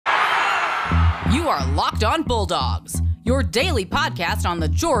You are Locked On Bulldogs, your daily podcast on the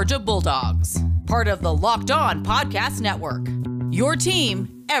Georgia Bulldogs. Part of the Locked On Podcast Network, your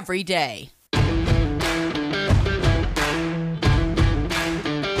team every day.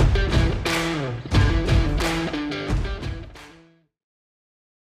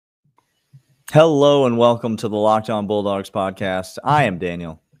 Hello and welcome to the Locked On Bulldogs podcast. I am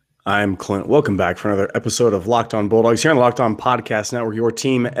Daniel. I'm Clint. Welcome back for another episode of Locked On Bulldogs here on the Locked On Podcast Network, your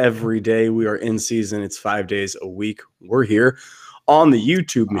team every day. We are in season. It's 5 days a week. We're here on the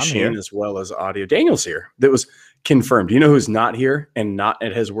YouTube machine as well as audio. Daniel's here. That was confirmed. Do you know who's not here and not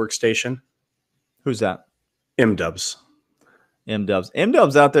at his workstation? Who's that? M-Dubs.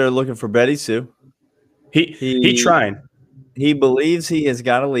 M-Dubs out there looking for Betty Sue. He trying. He believes he has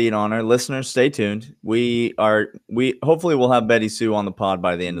got a lead on her. Listeners, stay tuned. We hopefully we'll have Betty Sue on the pod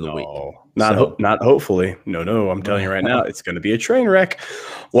by the end of the week. Not hopefully. No. I'm telling you right now, it's going to be a train wrech.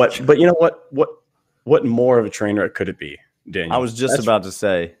 But you know what more of a train wreck could it be, Daniel? I was just about to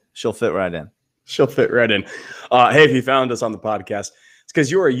say she'll fit right in. Hey, if you found us on the podcast, it's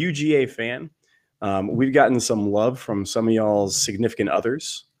because you're a UGA fan. We've gotten some love from some of y'all's significant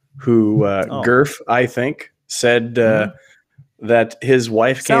others who Gurf, I think, said that his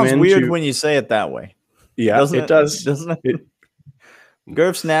wife came in. Sounds weird when you say it that way. Yeah, it does. Doesn't it?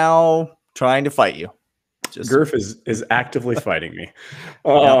 Gurf's now trying to fight you. Gurf is actively fighting me.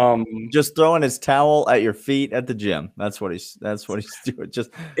 Just throwing his towel at your feet at the gym. That's what he's doing.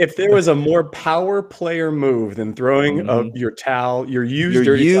 Just if there was a more power player move than throwing your towel, your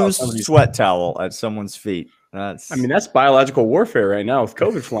used sweat towel at someone's feet. That's biological warfare right now with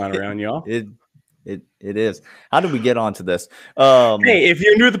COVID flying around, y'all. It is. How did we get onto this? Hey, if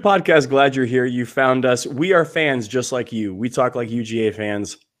you're new to the podcast, glad you're here. You found us. We are fans just like you. We talk like UGA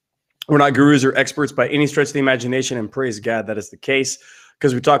fans. We're not gurus or experts by any stretch of the imagination, and praise God that is the case,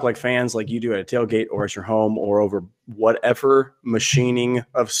 because we talk like fans like you do at a tailgate or at your home or over whatever machining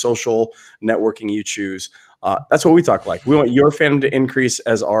of social networking you choose. That's what we talk like. We want your fandom to increase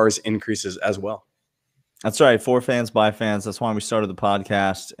as ours increases as well. That's right. For fans, by fans. That's why we started the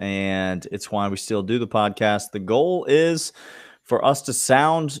podcast, and it's why we still do the podcast. The goal is for us to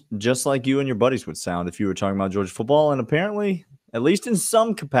sound just like you and your buddies would sound if you were talking about Georgia football, and apparently, at least in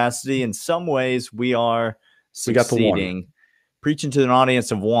some capacity, in some ways, we are succeeding. Preaching to an audience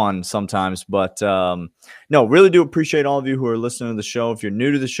of one sometimes, but no, really do appreciate all of you who are listening to the show. If you're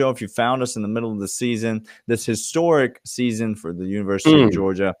new to the show, if you found us in the middle of the season, this historic season for the University of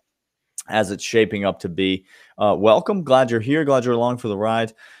Georgia, as it's shaping up to be. Welcome. Glad you're here. Glad you're along for the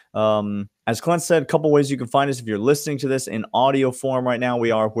ride. As Clint said, a couple ways you can find us. If you're listening to this in audio form right now,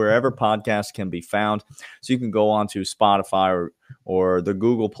 we are wherever podcasts can be found. So you can go on to Spotify or the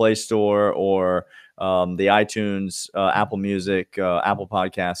Google Play Store or the iTunes, Apple Music, Apple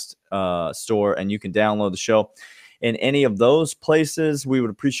Podcast store, and you can download the show. In any of those places, we would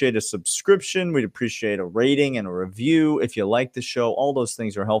appreciate a subscription. We'd appreciate a rating and a review. If you like the show, all those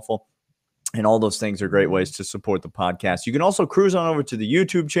things are helpful. And all those things are great ways to support the podcast. You can also cruise on over to the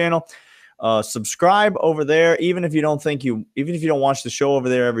YouTube channel, subscribe over there. Even if you don't watch the show over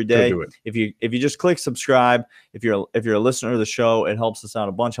there every day, if you just click subscribe, if you're a listener to the show, it helps us out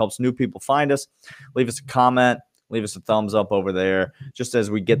a bunch, helps new people find us. Leave us a comment, leave us a thumbs up over there. Just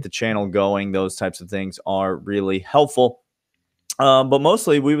as we get the channel going, those types of things are really helpful. But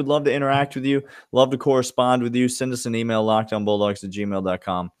mostly, we would love to interact with you, love to correspond with you. Send us an email,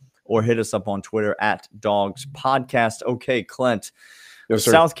 lockedonbulldogs@gmail.com. or hit us up on Twitter @DogsPodcast. Okay, Clint, the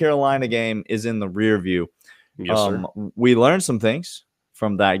South Carolina game is in the rear view. Yes, sir. We learned some things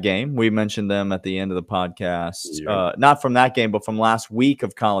from that game. We mentioned them at the end of the podcast. Yeah. Not from that game, but from last week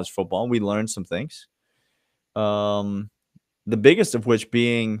of college football. We learned some things. The biggest of which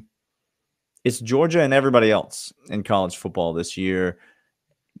being it's Georgia and everybody else in college football this year.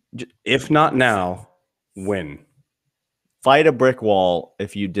 If not now, when? Fight a brick wall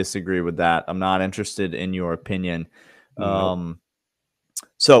if you disagree with that. I'm not interested in your opinion. Nope.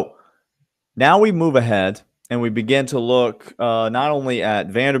 So now we move ahead and we begin to look not only at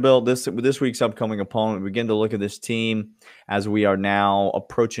Vanderbilt, this week's upcoming opponent. We begin to look at this team as we are now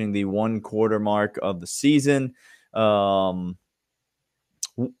approaching the 1/4 mark of the season.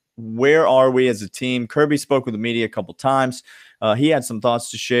 Where are we as a team? Kirby spoke with the media a couple times. He had some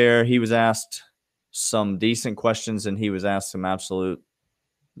thoughts to share. He was asked some decent questions, and he was asked some absolute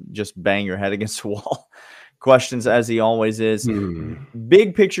just bang your head against the wall questions, as he always is.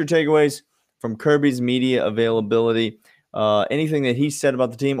 Big picture takeaways from Kirby's media availability. Anything that he said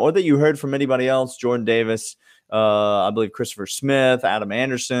about the team or that you heard from anybody else, Jordan Davis, I believe Christopher Smith, Adam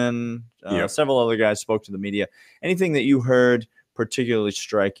Anderson, several other guys spoke to the media. Anything that you heard particularly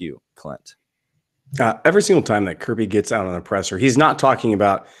strike you, Clint? Every single time that Kirby gets out on the presser, he's not talking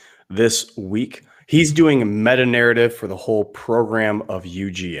about this week. He's doing a meta narrative for the whole program of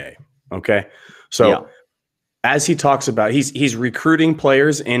UGA. Okay. So as he talks about, he's recruiting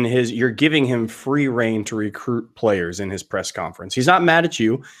players you're giving him free reign to recruit players in his press conference. He's not mad at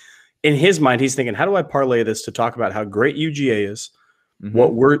you. In his mind, he's thinking, how do I parlay this to talk about how great UGA is?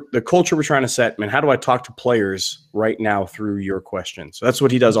 The culture we're trying to set, man, how do I talk to players right now through your questions? So that's what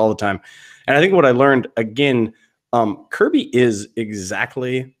he does all the time. And I think what I learned, again, Kirby is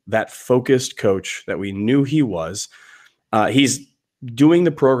exactly that focused coach that we knew he was. He's doing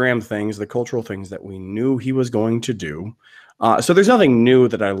the program things, the cultural things that we knew he was going to do. So there's nothing new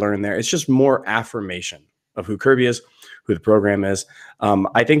that I learned there. It's just more affirmation of who Kirby is, who the program is.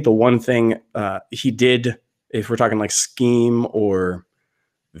 I think the one thing he did, if we're talking like scheme or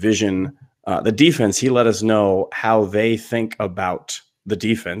vision, the defense, he let us know how they think about the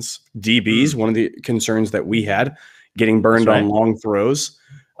defense. DBs, one of the concerns that we had, getting burned on long throws.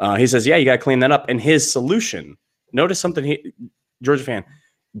 He says, yeah, you got to clean that up. And his solution, notice something, Georgia fan,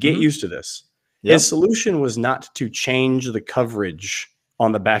 get used to this. Yep. His solution was not to change the coverage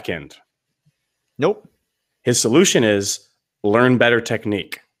on the back end. Nope. His solution is learn better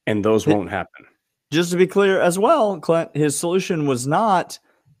technique, and those won't happen. Just to be clear as well, Clint, his solution was not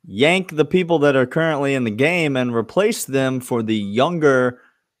yank the people that are currently in the game and replace them for the younger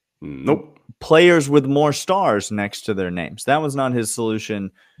players with more stars next to their names. That was not his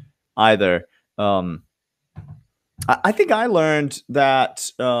solution either. I think I learned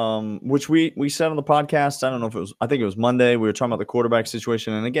that, which we said on the podcast. I don't know if it was, I think it was Monday. We were talking about the quarterback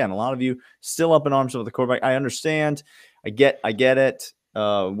situation. And again, a lot of you still up in arms over the quarterback. I understand. I get it.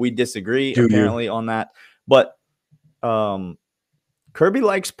 We disagree apparently on that. But Kirby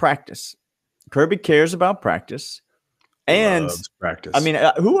likes practice. Kirby cares about practice. And loves practice. I mean,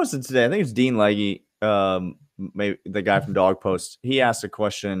 who was it today? I think it's Dean Legge, maybe the guy from Dog Post. He asked a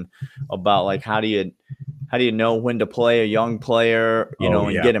question about like how do you know when to play a young player,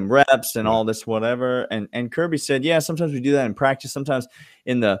 and get him reps and all this whatever. And Kirby said, yeah, sometimes we do that in practice. Sometimes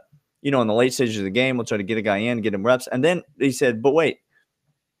in the in the late stages of the game, we'll try to get a guy in, get him reps. And then he said, but wait,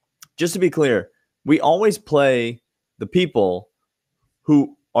 just to be clear, we always play the people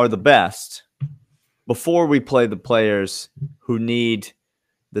who are the best before we play the players who need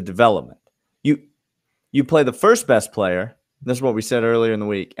the development. You play the first best player. That's what we said earlier in the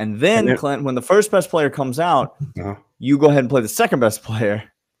week. And then, Clint, when the first best player comes out, you go ahead and play the second best player.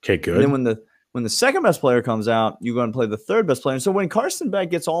 Okay, good. And then when the second best player comes out, you go and play the third best player. And so when Carson Beck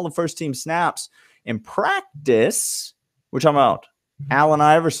gets all the first team snaps in practice, we're talking about Allen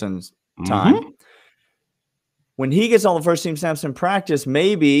Iverson's time. When he gets all the first team snaps in practice,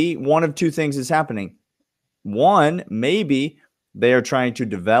 maybe one of two things is happening. One, maybe they are trying to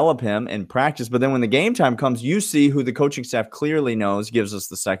develop him in practice, but then when the game time comes, you see who the coaching staff clearly knows gives us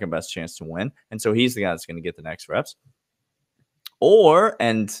the second best chance to win. And so he's the guy that's going to get the next reps. Or,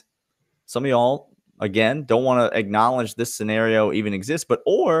 and some of y'all, again, don't want to acknowledge this scenario even exists,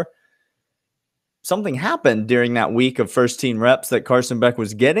 or something happened during that week of first team reps that Carson Beck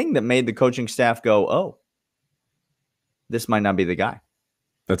was getting that made the coaching staff go, oh, this might not be the guy.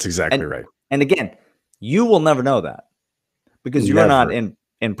 That's exactly right. And again, you will never know that because you're not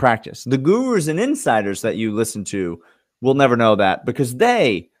in practice. The gurus and insiders that you listen to will never know that because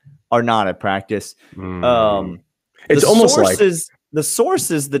they are not at practice. It's almost like the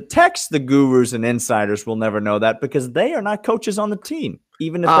sources that text the gurus and insiders will never know that because they are not coaches on the team,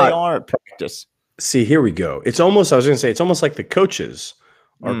 even if they are at practice. See, here we go. It's almost like the coaches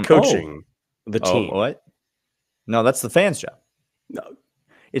are coaching the team. What? No, that's the fans' job. No,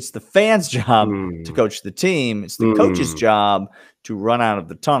 it's the fans' job to coach the team. It's the coach's job to run out of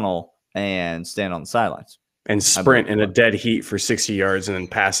the tunnel and stand on the sidelines. And sprint in a dead heat for 60 yards and then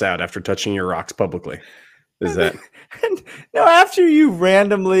pass out after touching your rocks publicly. Is that? No, after you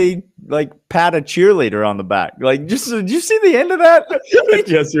randomly like pat a cheerleader on the back. Like, did you see the end of that?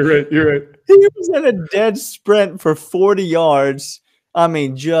 Yes, you're right. You're right. He was in a dead sprint for 40 yards. I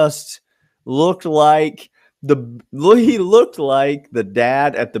mean, just looked like he looked like the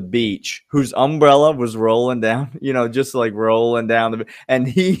dad at the beach whose umbrella was rolling down, just like rolling down and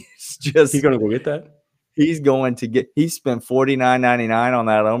he's gonna go get that. He spent $49.99 on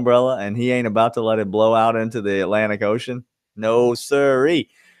that umbrella and he ain't about to let it blow out into the Atlantic Ocean. No, sirree.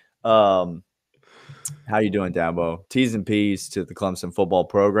 How you doing, Dabo? T's and P's to the Clemson football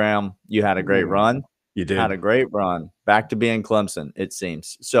program. You had a great run. You did. Had a great run. Back to being Clemson, it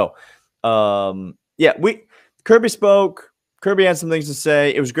seems. So, Kirby spoke. Kirby had some things to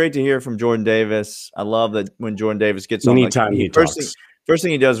say. It was great to hear from Jordan Davis. I love that when Jordan Davis gets on. Anytime he talks. First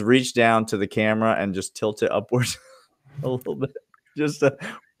thing he does, reach down to the camera and just tilt it upwards a little bit. Just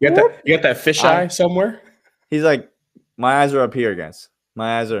you got that fisheye somewhere? He's like, my eyes are up here, guys.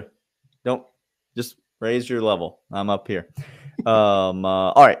 My eyes are. Don't just raise your level. I'm up here.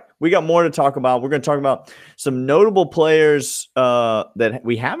 All right, we got more to talk about. We're going to talk about some notable players that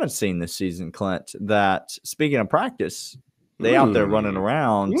we haven't seen this season, Clint. That, speaking of practice, they out there running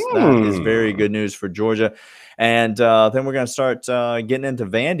around. That is very good news for Georgia. And then we're going to start getting into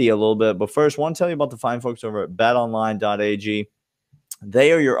Vandy a little bit. But first, I want to tell you about the fine folks over at BetOnline.ag.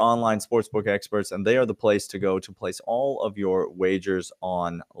 They are your online sportsbook experts, and they are the place to go to place all of your wagers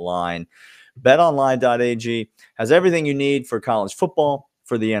online. BetOnline.ag has everything you need for college football,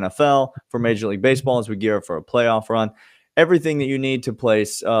 for the NFL, for Major League Baseball as we gear up for a playoff run. Everything that you need to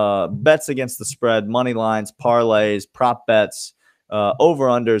place bets against the spread, money lines, parlays, prop bets,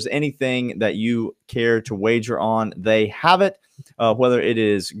 over-unders, anything that you care to wager on, they have it. Whether it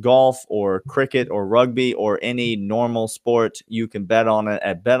is golf or cricket or rugby or any normal sport, you can bet on it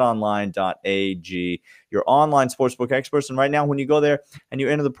at betonline.ag, your online sportsbook experts. And right now, when you go there and you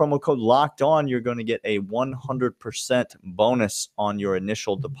enter the promo code Locked On, you're going to get a 100% bonus on your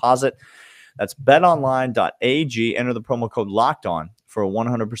initial deposit. That's betonline.ag. Enter the promo code Locked On for a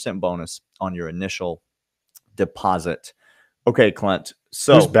 100% bonus on your initial deposit. Okay, Clint.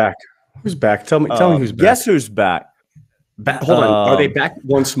 So who's back? Who's back? Tell me who's back. Guess who's back? Hold on. Are they back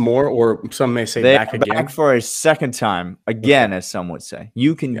once more, or some may say back again? Back for a second time again, as some would say.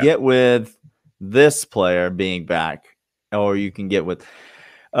 You can get with this player being back, or you can get with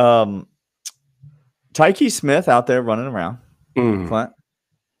Tyke Smith out there running around. Clint.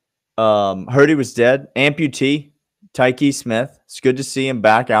 Heard he was dead. Amputee Tyke Smith. It's good to see him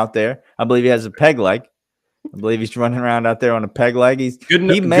back out there. I believe he has a peg leg. I believe he's running around out there on a peg leg. Good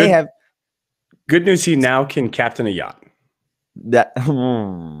news. He now can captain a yacht.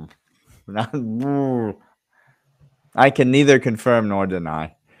 I can neither confirm nor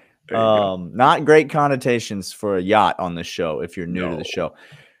deny. Not great connotations for a yacht on the show if you're new to the show.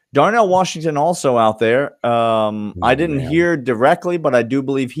 Darnell Washington also out there. I didn't hear directly, but I do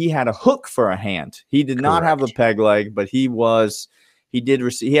believe he had a hook for a hand. He did not have a peg leg, but he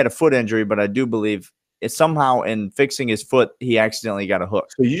had a foot injury, but I do believe it's somehow in fixing his foot, he accidentally got a hook.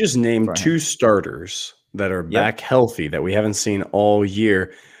 So you just named two starters that are back healthy that we haven't seen all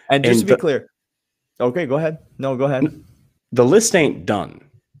year. And just to be clear, okay, go ahead. No, go ahead. The list ain't done.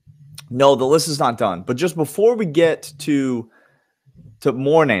 No, the list is not done. But just before we get to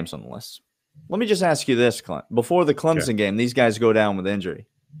more names on the list, let me just ask you this, Clint. Before the Clemson game, these guys go down with injury,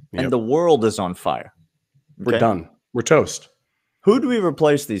 and the world is on fire. Okay? We're done. We're toast. Who do we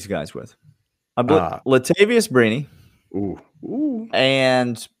replace these guys with? Latavius Brini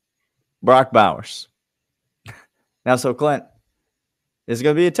and Brock Bowers. Now, so Clint, it's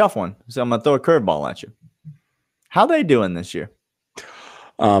going to be a tough one. So I'm going to throw a curveball at you. How they doing this year?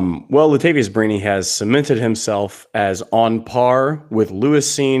 Well, Latavius Brini has cemented himself as on par with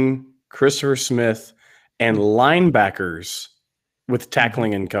Lewis Seen, Christopher Smith, and linebackers with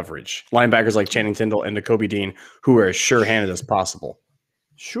tackling and coverage. Linebackers like Channing Tindall and Nakobe Dean, who are as sure-handed as possible.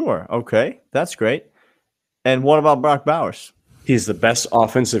 Sure. Okay. That's great. And what about Brock Bowers? He's the best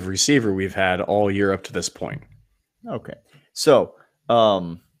offensive receiver we've had all year up to this point. Okay. So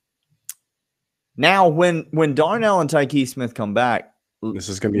now when Darnell and Tyke Smith come back, this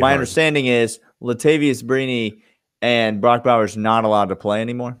is going to be my understanding is Latavius Brini and Brock Bowers not allowed to play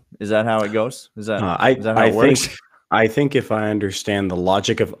anymore. Is that how it goes? Is that how it works? I think if I understand the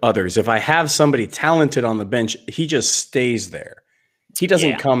logic of others, if I have somebody talented on the bench, he just stays there. He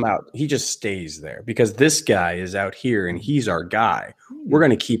doesn't come out. He just stays there because this guy is out here and he's our guy. We're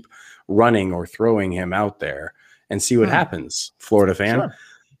going to keep running or throwing him out there and see what happens, Florida fan.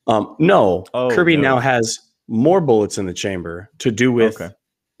 Sure. Kirby now has more bullets in the chamber to do with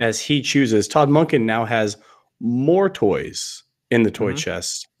as he chooses. Todd Monken now has more toys in the toy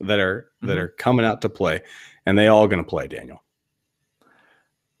chest that are coming out to play, and they all going to play, Daniel.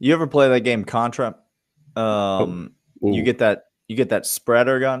 You ever play that game Contra? You get that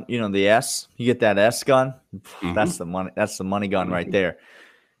spreader gun, the S. You get that S gun. That's the money. That's the money gun right there.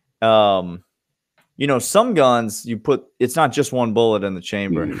 Some guns it's not just one bullet in the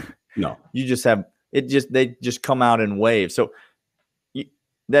chamber. No, you just have they just come out in waves. So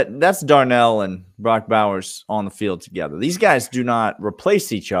that's Darnell and Brock Bowers on the field together. These guys do not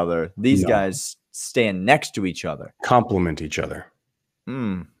replace each other. These guys stand next to each other, complement each other.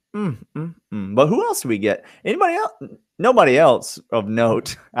 But who else do we get? Anybody else? Nobody else of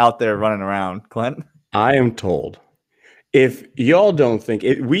note out there running around, Clint. I am told, if y'all don't think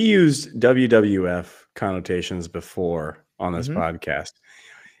it, we used WWF connotations before on this podcast.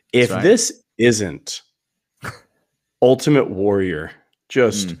 If right. this isn't Ultimate Warrior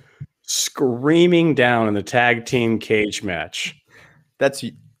just screaming down in the tag team cage match. That's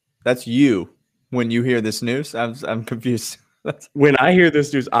you when you hear this news. I'm confused. When I hear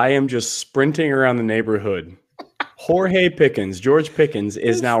this news, I am just sprinting around the neighborhood. George Pickens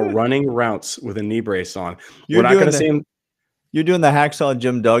is now running routes with a knee brace on. We're not going to see him. You're doing the Hacksaw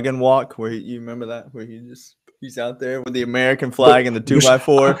Jim Duggan walk where you remember that, where he's out there with the American flag and the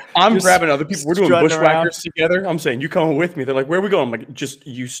 2x4. I'm grabbing other people. We're doing bushwhackers together. I'm saying, you coming with me? They're like, where are we going? I'm like, just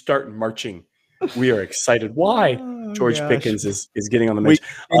you start marching. We are excited. Why? George Pickens is getting on the mix.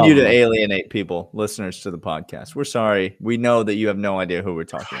 We continue to alienate people, listeners to the podcast. We're sorry. We know that you have no idea who we're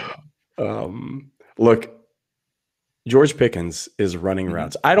talking about. Look, George Pickens is running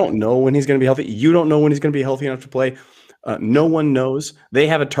routes. I don't know when he's going to be healthy. You don't know when he's going to be healthy enough to play. No one knows. They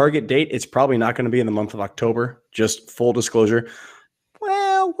have a target date. It's probably not going to be in the month of October. Just full disclosure.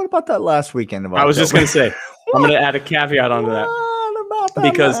 Well, what about that last weekend of October? I was just going to say, I'm going to add a caveat onto that.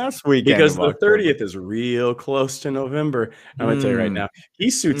 Because the 30th is real close to November. I'm going to tell you right now, he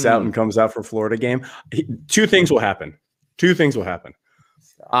suits out and comes out for Florida game. Two things will happen.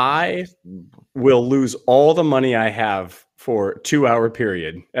 I will lose all the money I have for 2-hour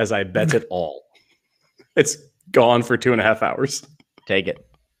period as I bet it all. It's gone for 2.5 hours. Take it.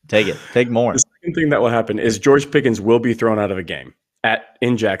 Take more. The second thing that will happen is George Pickens will be thrown out of a game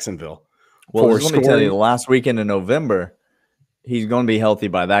in Jacksonville. Well, let me tell you, the last weekend in November, he's going to be healthy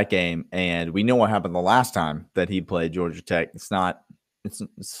by that game, and we know what happened the last time that he played Georgia Tech. It's not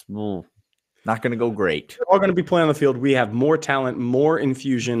going to go great. They're all going to be playing on the field. We have more talent, more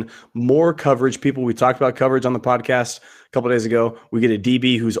infusion, more coverage. We talked about coverage on the podcast a couple of days ago. We get a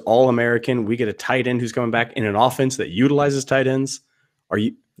DB who's all-American. We get a tight end who's coming back in an offense that utilizes tight ends. Are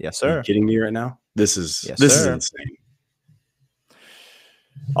you? Yes, sir. Are you kidding me right now? This is insane.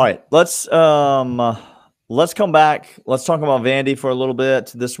 All right, let's come back. Let's talk about Vandy for a little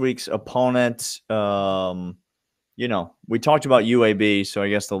bit. This week's opponent. We talked about UAB, so I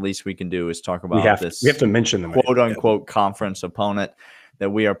guess the least we can do is talk about this. We have to mention them, quote unquote conference opponent that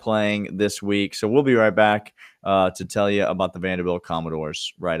we are playing this week. So we'll be right back to tell you about the Vanderbilt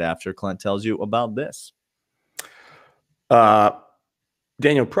Commodores right after Clint tells you about this.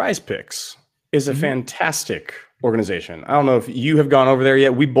 Daniel, Prize Picks is a fantastic organization. I don't know if you have gone over there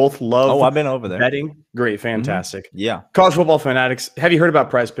yet. We both love I've been over there. Betting. Great, fantastic. Yeah. College football fanatics. Have you heard about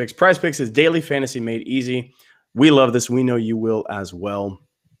Prize Picks? Prize Picks is daily fantasy made easy. We love this. We know you will as well.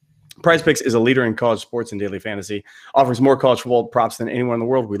 Prize Picks is a leader in college sports and daily fantasy. Offers more college football props than anyone in the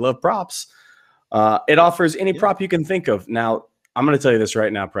world. We love props. It offers any prop you can think of. Now, I'm going to tell you this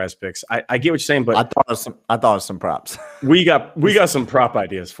right now, Prize Picks. I get what you're saying, but I thought of some props. we got some prop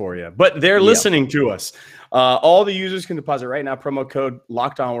ideas for you, but they're listening to us. All the users can deposit right now. Promo code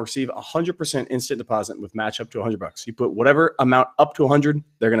Locked On will receive 100% instant deposit with match up to $100. You put whatever amount up to 100,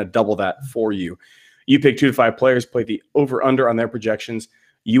 they're going to double that for you. You pick 2 to 5 players, play the over under on their projections.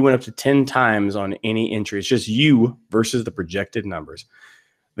 You win up to 10 times on any entry. It's just you versus the projected numbers.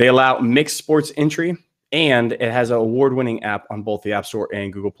 They allow mixed sports entry, and it has an award-winning app on both the App Store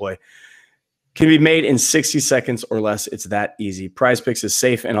and Google Play. Can be made in 60 seconds or less. It's that easy. Prize Picks is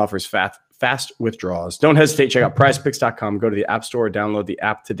safe and offers fast withdrawals. Don't hesitate. Check out prizepicks.com. Go to the App Store or download the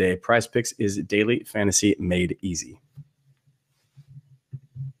app today. Prize Picks is daily fantasy made easy.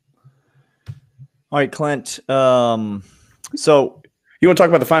 All right, Clint. So you want to talk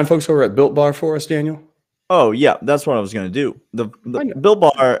about the fine folks over at Built Bar for us, Daniel? Oh, yeah, that's what I was going to do. The Built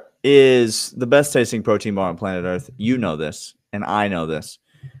Bar is the best tasting protein bar on planet Earth. You know this, and I know this.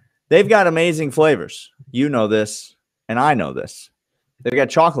 They've got amazing flavors. You know this, and I know this. They've got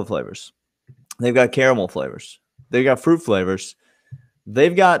chocolate flavors. They've got caramel flavors. They've got fruit flavors.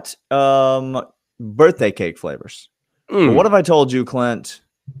 They've got birthday cake flavors. But what if I told you, Clint,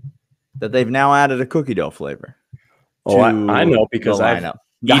 that they've now added a cookie dough flavor? Oh, I know, because I've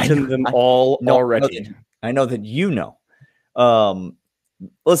eaten them all already. I know that you know.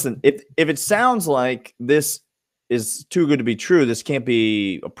 Listen, if it sounds like this is too good to be true, this can't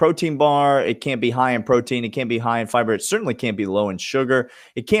be a protein bar. It can't be high in protein. It can't be high in fiber. It certainly can't be low in sugar.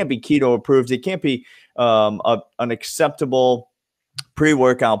 It can't be keto approved. It can't be an acceptable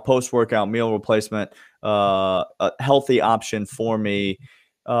pre-workout, post-workout meal replacement, a healthy option for me.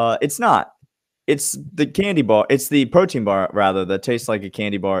 It's not. It's the candy bar. It's the protein bar, rather, that tastes like a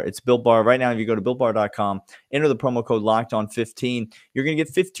candy bar. It's Built Bar. Right now, if you go to BuiltBar.com, enter the promo code LOCKEDON15, you're going to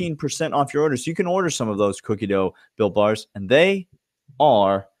get 15% off your order. So you can order some of those cookie dough Built Bars, and they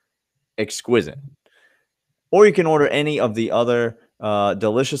are exquisite. Or you can order any of the other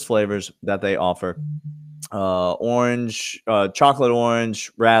delicious flavors that they offer. orange, chocolate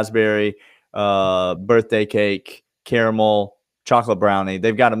orange, raspberry, birthday cake, caramel, chocolate brownie.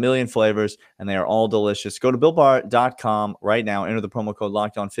 They've got a million flavors, and they are all delicious. Go to BuiltBar.com right now. Enter the promo code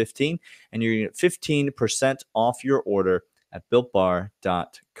LOCKEDON15, and you're going to get 15% off your order at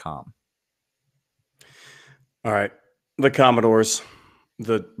BuiltBar.com. All right. The Commodores,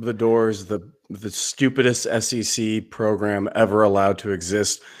 the Doors, the stupidest SEC program ever allowed to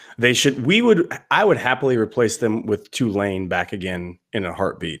exist. I would happily replace them with Tulane back again in a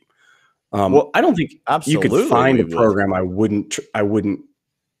heartbeat. Well, I don't think you could find a program I wouldn't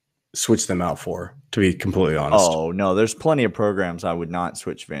switch them out for, to be completely honest. Oh, no, there's plenty of programs I would not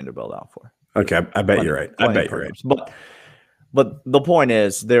switch Vanderbilt out for. Okay, I bet you're right. I bet you're right. But the point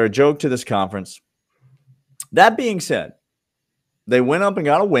is, they're a joke to this conference. That being said, they went up and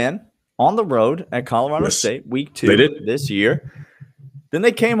got a win on the road at Colorado State week 2 this year. Then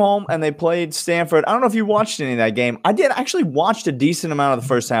they came home and they played Stanford. I don't know if you watched any of that game. I did actually watch a decent amount of the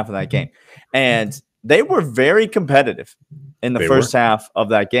first half of that game. And they were very competitive in the first half of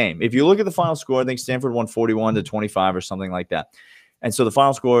that game. If you look at the final score, I think Stanford won 41-25 or something like that. And so the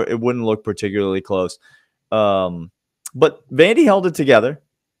final score, it wouldn't look particularly close. But Vandy held it together,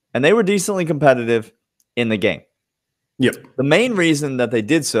 and they were decently competitive in the game. Yep. The main reason that they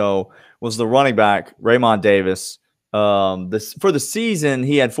did so was the running back, Raymond Davis. For the season,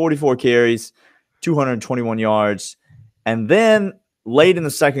 he had 44 carries, 221 yards. And then late in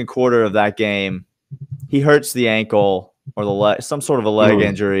the second quarter of that game, he hurts the ankle or the leg, some sort of a leg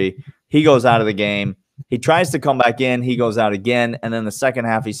injury. He goes out of the game. He tries to come back in. He goes out again. And then the second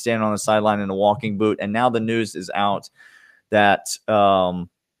half, he's standing on the sideline in a walking boot. And now the news is out that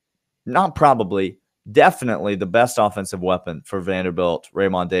definitely the best offensive weapon for Vanderbilt,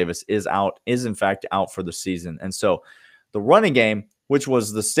 Raymond Davis, is in fact out for the season. And so the running game, which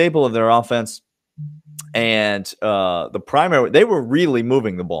was the staple of their offense, and the primary, they were really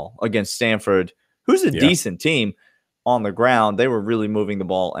moving the ball against Stanford, who's a decent team on the ground. They were really moving the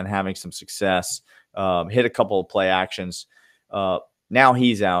ball and having some success, hit a couple of play actions. Now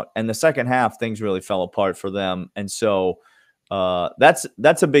he's out. And the second half, things really fell apart for them. And so that's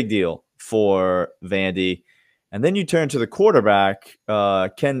a big deal for Vandy. And then you turn to the quarterback,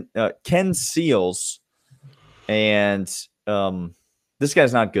 Ken Seals, and this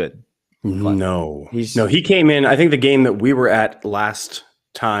guy's not good. No, he came in. I think the game that we were at last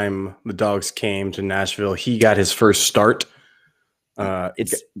time the Dogs came to Nashville, he got his first start. Got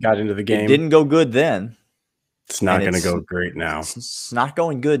into the game. It didn't go good then. It's not going to go great now. It's not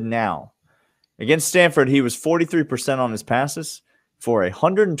going good now. Against Stanford, he was 43% on his passes for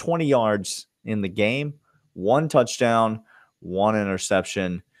 120 yards in the game, 1 touchdown, 1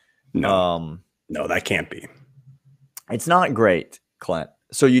 interception. No, that can't be. It's not great, Clint.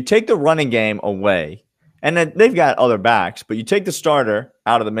 So you take the running game away, and then they've got other backs, but you take the starter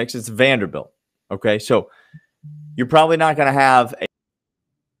out of the mix. It's Vanderbilt. Okay, so you're probably not going to have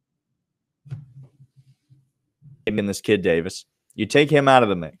in this kid Davis. You take him out of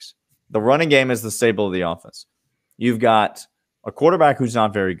the mix. The running game is the staple of the offense. You've got a quarterback who's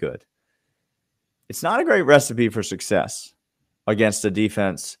not very good. It's not a great recipe for success against a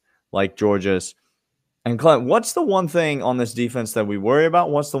defense like Georgia's. And Clint, what's the one thing on this defense that we worry about?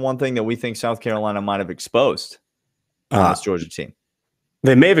 What's the one thing that we think South Carolina might have exposed on this Georgia team?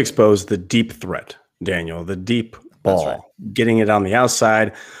 They may have exposed the deep threat, Daniel, the deep ball, getting it on the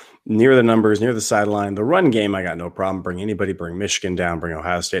outside, near the numbers, near the sideline. The run game, I got no problem. Bring anybody, bring Michigan down, bring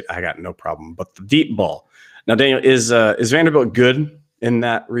Ohio State. I got no problem. But the deep ball. Now, Daniel, is Vanderbilt good in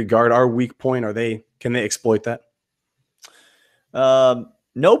that regard? Our weak point, can they exploit that?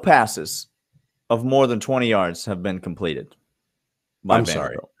 No passes of more than 20 yards have been completed by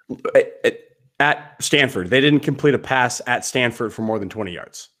Vanderbilt. Sorry. At Stanford, they didn't complete a pass at Stanford for more than 20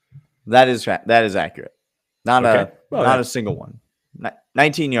 yards. That is accurate. Not a single one.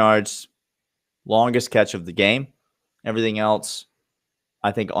 19 yards, longest catch of the game. Everything else,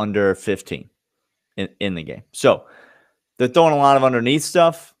 I think, under 15 in the game. So they're throwing a lot of underneath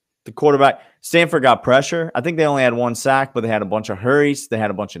stuff. The quarterback, Stanford got pressure. I think they only had 1 sack, but they had a bunch of hurries. They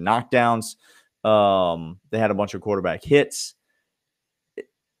had a bunch of knockdowns. They had a bunch of quarterback hits.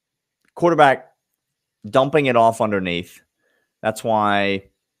 Quarterback dumping it off underneath. That's why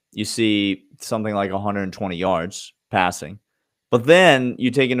you see something like 120 yards passing. But then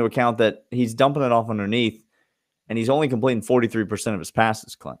you take into account that he's dumping it off underneath, and he's only completing 43% of his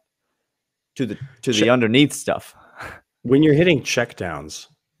passes, Clint, to the underneath stuff. When you're hitting checkdowns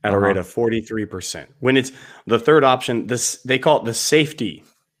at a rate of 43%, when it's the third option, they call it the safety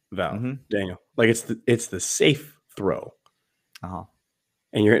valve, Daniel. Like it's the safe throw, and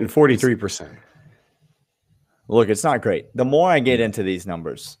you're hitting 43%. Look, it's not great. The more I get into these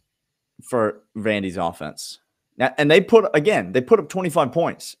numbers for Vandy's offense, and they put up 25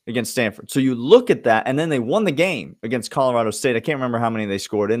 points against Stanford. So you look at that, and then they won the game against Colorado State. I can't remember how many they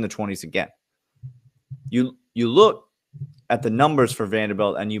scored in the 20s again. You look at the numbers for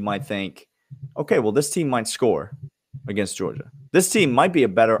Vanderbilt, and you might think, okay, well, this team might score against Georgia. This team might be a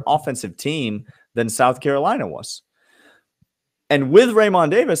better offensive team than South Carolina was. And with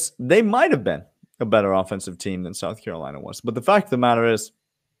Raymond Davis, they might have been a better offensive team than South Carolina was. But the fact of the matter is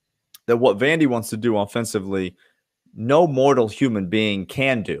that what Vandy wants to do offensively, no mortal human being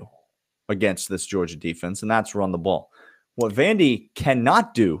can do against this Georgia defense, and that's run the ball. What Vandy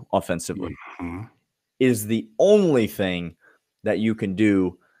cannot do offensively is the only thing that you can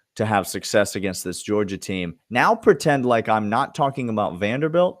do to have success against this Georgia team. Now pretend like I'm not talking about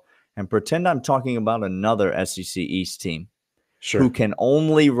Vanderbilt and pretend I'm talking about another SEC East team who can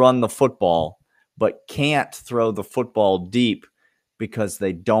only run the football but can't throw the football deep because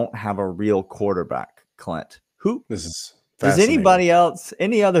they don't have a real quarterback, Clint. Does anybody else,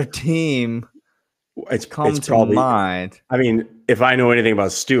 any other team come to mind? I mean, if I know anything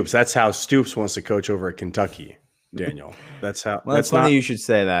about Stoops, that's how Stoops wants to coach over at Kentucky, Daniel. That's how. Well, that's funny you should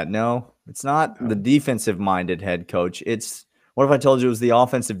say that. No, it's not the defensive-minded head coach. It's, what if I told you it was the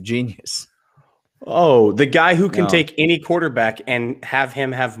offensive genius? Oh, the guy who can take any quarterback and have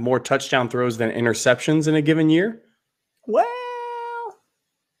him have more touchdown throws than interceptions in a given year? Well,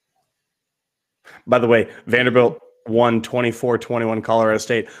 by the way, Vanderbilt won 24-21 Colorado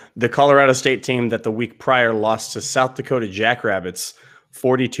State. The Colorado State team that the week prior lost to South Dakota Jackrabbits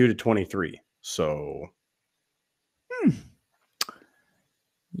 42-23. So,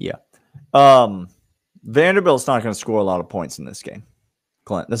 yeah. Vanderbilt's not going to score a lot of points in this game.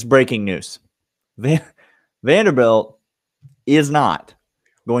 Clint, that's breaking news. Vanderbilt is not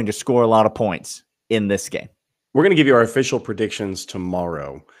going to score a lot of points in this game. We're going to give you our official predictions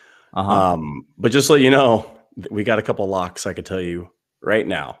tomorrow. But just so you know, we got a couple locks I could tell you right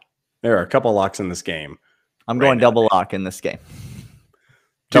now. There are a couple locks in this game. I'm going double lock in this game.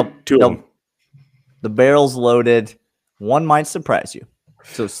 Two of them. The barrel's loaded. One might surprise you.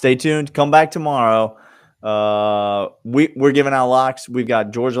 So stay tuned. Come back tomorrow. We're giving out locks. We've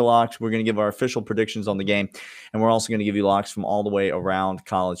got Georgia locks. We're going to give our official predictions on the game. And we're also going to give you locks from all the way around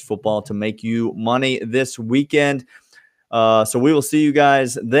college football to make you money this weekend. So we will see you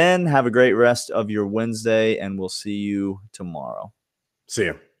guys then. Have a great rest of your Wednesday, and we'll see you tomorrow. See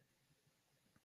you.